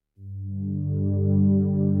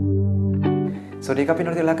สวัสดีครับพี่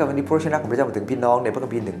น้องที่รักกับวันนี้พระวจนะของพระเจ้ามาถึงพี่น้องในพระคั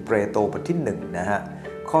มภีร์1เปโตรบทที่1นะฮะ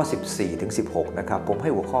ข้อ14ถึง16นะครับผมให้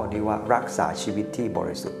หัวข้อนี้ว่ารักษาชีวิตที่บ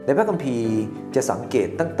ริสุทธิ์ในพระคัมภีร์จะสังเกต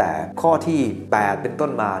ตั้งแต่ข้อที่8เป็นต้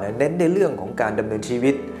นมาเน้นในเรื่องของการดำเนินชี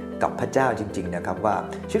วิตกับพระเจ้าจริงๆนะครับว่า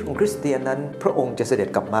ชีวิตของคริสเตียนนั้นพระองค์จะเสด็จ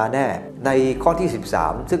กลับมาแน่ในข้อที่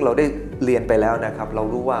13ซึ่งเราได้เรียนไปแล้วนะครับเรา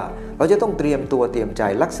รู้ว่าเราจะต้องเตรียมตัวเตรียมใจ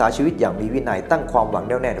รักษาชีวิตอย่างมีวินัยตั้งความหวัง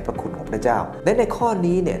แน่วแน่ในพระคุณของพระเจ้าและในข้อ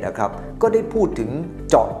นี้เนี่ยนะครับก็ได้พูดถึง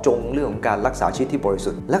เจาะจงเรื่องของการรักษาชีวิตที่บริสุ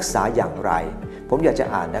ทธิ์รักษาอย่างไรผมอยากจะ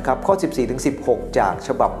อ่านนะครับข้อ 14-16 จากฉ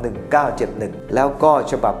บับ 1971 แล้วก็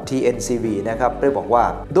ฉบับ TNCV นะครับได้บอกว่า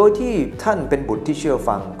โดยที่ท่านเป็นบุตรที่เชื่อ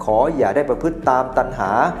ฟังขออย่าได้ประพฤติตามตัณห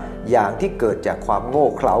าอย่างที่เกิดจากความโง่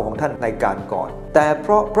เขลาของท่านในการก่อนแต่เพ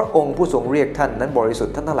ราะพระองค์ผู้ทรงเรียกท่านนั้นบริสุท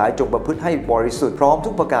ธิ์ท่านทั้งหลายจงประพฤติให้บริสุทธิ์พร้อมทุ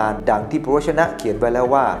กประการดังที่พระวจนะเขียนไว้แล้ว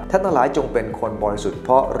ว่าท่านทั้งหลายจงเป็นคนบริสุทธิ์เพ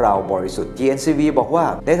ราะเราบริสุทธิ์ TNCV บอกว่า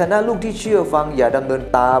ในฐานะลูกที่เชื่อฟังอย่าดำเนิน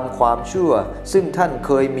ตามความชั่วซึ่งท่านเ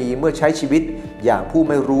คยมีเมื่อใช้ชีวิตอย่างผู้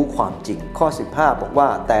ไม่รู้ความจริงข้อ15บอกว่า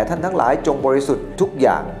แต่ท่านทั้งหลายจงบริสุทธิ์ทุกอ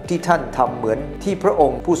ย่างที่ท่านทำเหมือนที่พระอง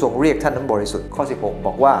ค์ผู้ทรงเรียกท่านนั้นบริสุทธิ์ข้อ16บ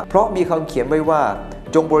อกว่าเพราะมีคำเขียนไว้ว่า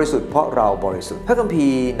จงบริสุทธิ์เพราะเราบริสุทธิ์พระคัมภี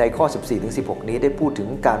ร์ในข้อ 14-16 นี้ได้พูดถึง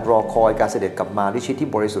การรอคอยการเสด็จกลับมาด้วยชีวิตที่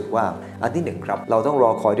บริสุทธิ์ว่าอันที่1ครับเราต้องร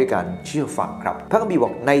อคอยด้วยการเชื่อฟังครับพระคัมภีร์บอ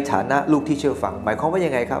กในฐานะลูกที่เชื่อฟังหมายความว่ายั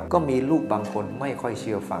งไงครับก็มีลูกบางคนไม่ค่อยเ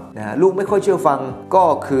ชื่อฟังนะลูกไม่ค่อยเชื่อฟังก็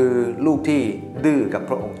คือลูกที่ดื้อกับ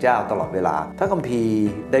พระองค์เจ้าตลอดเวลาพระคัมภีร์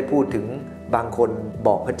ได้พูดถึงบางคนบ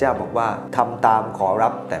อกพระเจ้าบอกว่าทำตามขอรั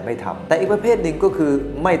บแต่ไม่ทำแต่อีกประเภทหนึ่งก็คือ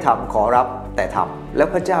ไม่ทำขอรับแต่ทำแล้ว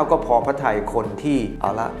พระเจ้าก็พอพระทัยคนที่เอา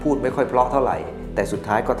ละพูดไม่ค่อยเพราะเท่าไหร่แต่สุด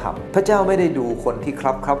ท้ายก็ทำพระเจ้าไม่ได้ดูคนที่ค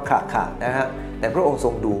รับขานะฮะแต่พระองค์ทร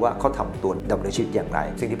งดูว่าเขาทำตัวดำเนินชีวิตอย่างไร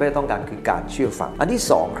สิ่งที่พระเจ้าต้องการคือการเชื่อฟังอันที่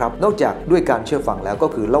2ครับนอกจากด้วยการเชื่อฟังแล้วก็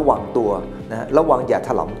คือระวังตัวนะระวังอย่าถ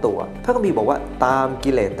ลำตัวพระคัมภีร์บอกว่าตาม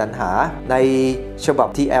กิเลสตัณหาในฉบับ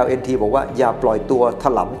TLNT บอกว่าอย่าปล่อยตัวถ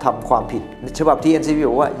ลำทำความผิดฉบับ TNCV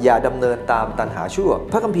บอกว่าอย่าดำเนินตามตัณหาชั่ว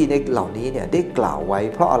พระคัมภีร์ในเหล่านี้เนี่ยได้กล่าวไว้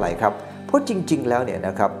เพราะอะไรครับเพราะจริงๆแล้วเนี่ยน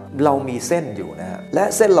ะครับเรามีเส้นอยู่นะฮะและ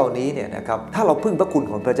เส้นเหล่านี้เนี่ยนะครับถ้าเราพึ่งพระคุณ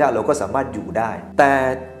ของพระเจ้าเราก็สามารถอยู่ได้แต่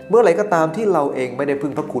เมื่อไหร่ก็ตามที่เราเองไม่ได้พึ่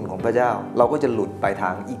งพระคุณของพระเจ้าเราก็จะหลุดไปทา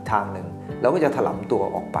งอีกทางหนึ่งเราก็จะถลำตัว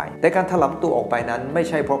ออกไปแต่การถลำตัวออกไปนั้นไม่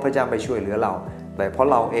ใช่เพราะพระเจ้าไม่ช่วยเหลือเราแต่เพราะ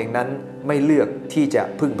เราเองนั้นไม่เลือกที่จะ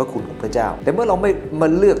พึ่งพระคุณของพระเจ้าแต่เมื่อเราไม่มา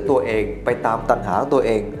เลือกตัวเองไปตามตัณหาตัวเ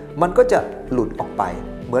องมันก็จะหลุดออกไป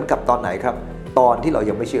เหมือนกับตอนไหนครับตอนที่เรา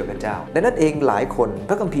ยังไม่เชื่อพระเจ้าดังนั้นเองหลายคนพ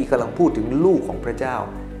ระคัมภีร์กำลังพูดถึงลูกของพระเจ้า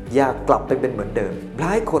อย่ากลับไปเป็นเหมือนเดิมหล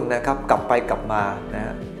ายคนนะครับกลับไปกลับมานะฮ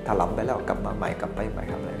ะถลำไปแล้วกลับมาใหม่กลับไปใหม่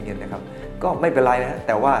ครับอะไรอย่างเงี้ยนะครับก็ไม่เป็นไรนะแ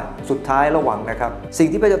ต่ว่าสุดท้ายระวังนะครับสิ่ง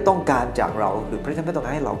ที่พระเจ้าต้องการจากเราคือพระเจ้าไม่ต้องก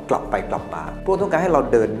ารให้เรากลับไปกลับมาพระองค์ต้องการให้เรา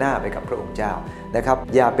เดินหน้าไปกับพระองค์เจ้านะครับ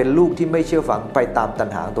อย่าเป็นลูกที่ไม่เชื่อฟังไปตามตัณ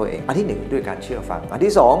หาของตัวเองอันที่1ด้วยการเชื่อฟังอัน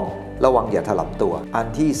ที่2ระวังอย่าถลำตัวอัน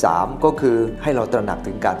ที่3ก็คือให้เราตระหนัก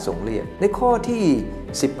ถึงการทรงเรียกในข้อที่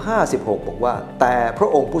15-16 บอกว่าแต่พระ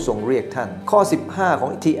องค์ผู้ทรงเรียกท่านข้อ15ขอ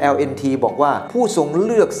ง TLNT บอกว่าผู้ทรงเ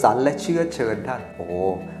ลือกสรรและเชื้อเชิญท่านโอ้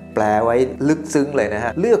แปลไว้ลึกซึ้งเลยนะฮ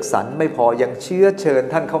ะเลือกสรรไม่พอยังเชื้อเชิญ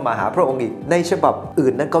ท่านเข้ามาหาพระองค์อีกในฉบับอื่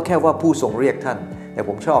นนั้นก็แค่ว่าผู้ทรงเรียกท่านแต่ผ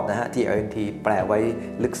มชอบนะฮะ TLNT แปลไว้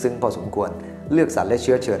ลึกซึ้งพอสมควรเลือกสรรและเ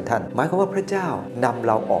ชื้อเชิญท่านหมายความว่าพระเจ้านำเ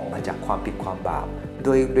ราออกมาจากความผิดความบาปโ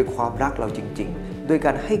ดยความรักเราจริงๆโดยก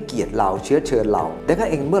ารให้เกียรติเราเชื้อเชิญเราแต่ก็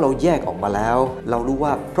เองเมื่อเราแยกออกมาแล้วเรารู้ว่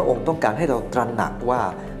าพระองค์ต้องการให้เราตระหนักว่า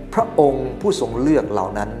พระองค์ผู้ทรงเลือกเรา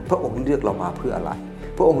นั้นพระองค์เลือกเรามาเพื่ออะไร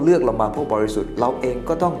พระองค์เลือกเรามาเพื่อบริสุทธิ์เราเอง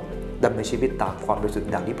ก็ต้องดำเนินชีวิตตามความบริสุทธิ์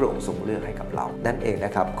ดังที่พระองค์ทรงเลือกให้กับเรานั่นเองน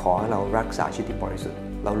ะครับขอให้เรารักษาชีวิตที่บริสุทธิ์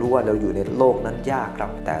เรารู้ว่าเราอยู่ในโลกนั้นยากครั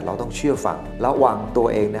บแต่เราต้องเชื่อฟังระวังตัว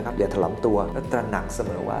เองนะครับอย่าถลำตัวและตระหนักเส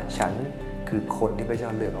มอว่าฉันคือคนที่พระเจ้า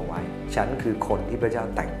เลือกเอาไว้ฉันคือคนที่พระเจ้า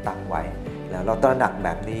แต่งตั้งไว้แล้วเราตระหนักแบ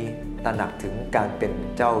บนี้ตระหนักถึงการเป็น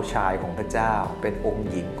เจ้าชายของพระเจ้าเป็นองค์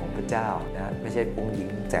หญิงของพระเจ้านะไม่ใช่องค์หญิง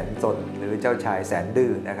แสนซนหรือเจ้าชายแสนดื้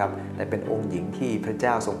อนะครับแต่เป็นองค์หญิงที่พระเจ้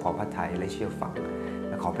าทรงพอพระทัยและเชื่อฟัง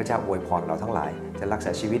ขอพระเจ้าอวยพรเราทั้งหลายจะรักษ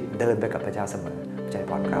าชีวิตเดินไปกับพระเจ้าเสมอใจ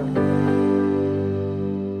พรครับ